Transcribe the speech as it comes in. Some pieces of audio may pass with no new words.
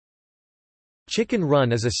Chicken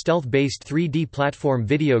Run is a stealth-based 3D platform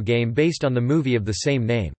video game based on the movie of the same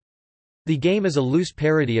name. The game is a loose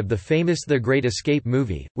parody of the famous The Great Escape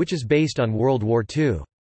movie, which is based on World War II.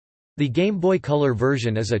 The Game Boy Color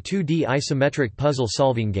version is a 2D isometric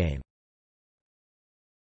puzzle-solving game.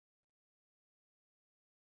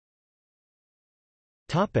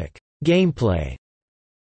 Gameplay.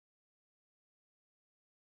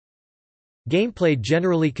 Gameplay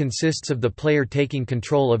generally consists of the player taking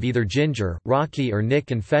control of either Ginger, Rocky or Nick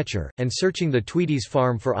and Fetcher, and searching the Tweeties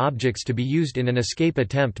farm for objects to be used in an escape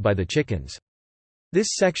attempt by the chickens.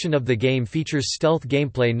 This section of the game features stealth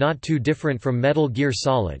gameplay not too different from Metal Gear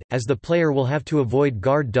Solid, as the player will have to avoid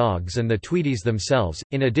guard dogs and the Tweeties themselves,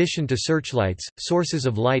 in addition to searchlights, sources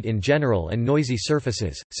of light in general and noisy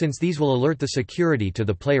surfaces, since these will alert the security to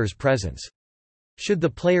the player's presence. Should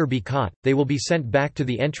the player be caught, they will be sent back to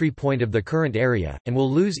the entry point of the current area, and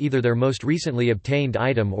will lose either their most recently obtained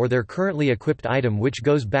item or their currently equipped item, which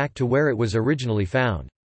goes back to where it was originally found.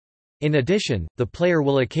 In addition, the player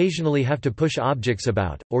will occasionally have to push objects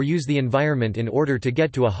about, or use the environment in order to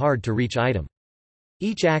get to a hard-to-reach item.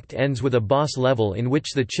 Each act ends with a boss level in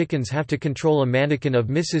which the chickens have to control a mannequin of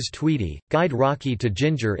Mrs. Tweety, guide Rocky to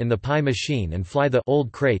Ginger in the pie machine and fly the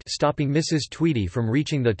old crate, stopping Mrs. Tweety from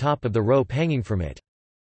reaching the top of the rope hanging from it.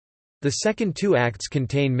 The second two acts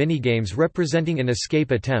contain minigames representing an escape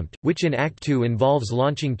attempt, which in Act 2 involves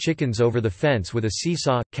launching chickens over the fence with a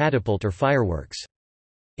seesaw, catapult or fireworks.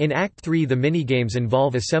 In Act 3 the minigames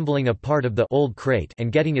involve assembling a part of the old crate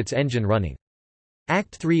and getting its engine running.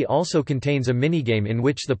 Act 3 also contains a minigame in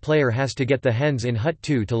which the player has to get the hens in Hut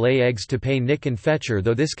 2 to lay eggs to pay Nick and Fetcher,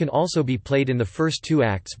 though this can also be played in the first two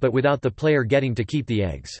acts but without the player getting to keep the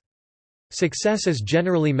eggs. Success is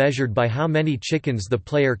generally measured by how many chickens the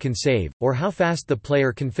player can save, or how fast the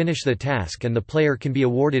player can finish the task, and the player can be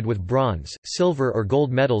awarded with bronze, silver or gold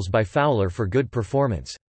medals by Fowler for good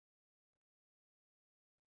performance.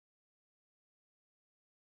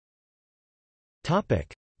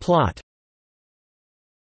 Plot.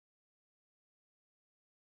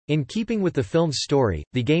 In keeping with the film's story,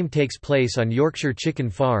 the game takes place on Yorkshire Chicken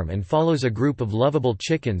Farm and follows a group of lovable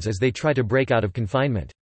chickens as they try to break out of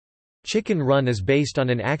confinement. Chicken Run is based on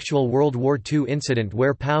an actual World War II incident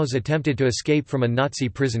where POWs attempted to escape from a Nazi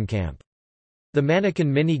prison camp. The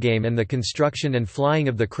mannequin minigame and the construction and flying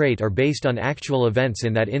of the crate are based on actual events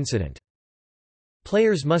in that incident.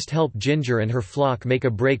 Players must help Ginger and her flock make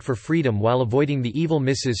a break for freedom while avoiding the evil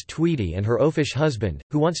Mrs. Tweety and her oafish husband,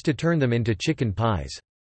 who wants to turn them into chicken pies.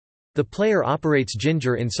 The player operates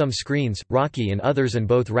Ginger in some screens, Rocky in others and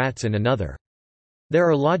both rats in another. There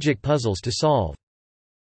are logic puzzles to solve.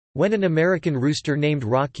 When an American rooster named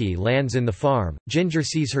Rocky lands in the farm, Ginger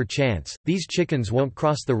sees her chance. These chickens won't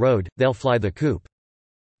cross the road, they'll fly the coop.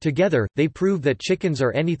 Together, they prove that chickens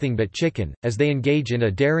are anything but chicken, as they engage in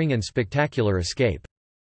a daring and spectacular escape.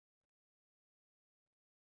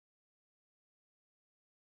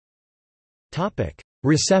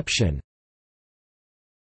 Reception.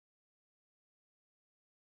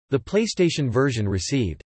 The PlayStation version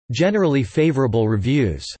received generally favorable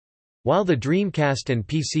reviews, while the Dreamcast and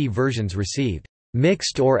PC versions received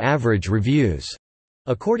mixed or average reviews,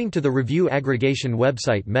 according to the review aggregation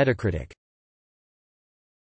website Metacritic.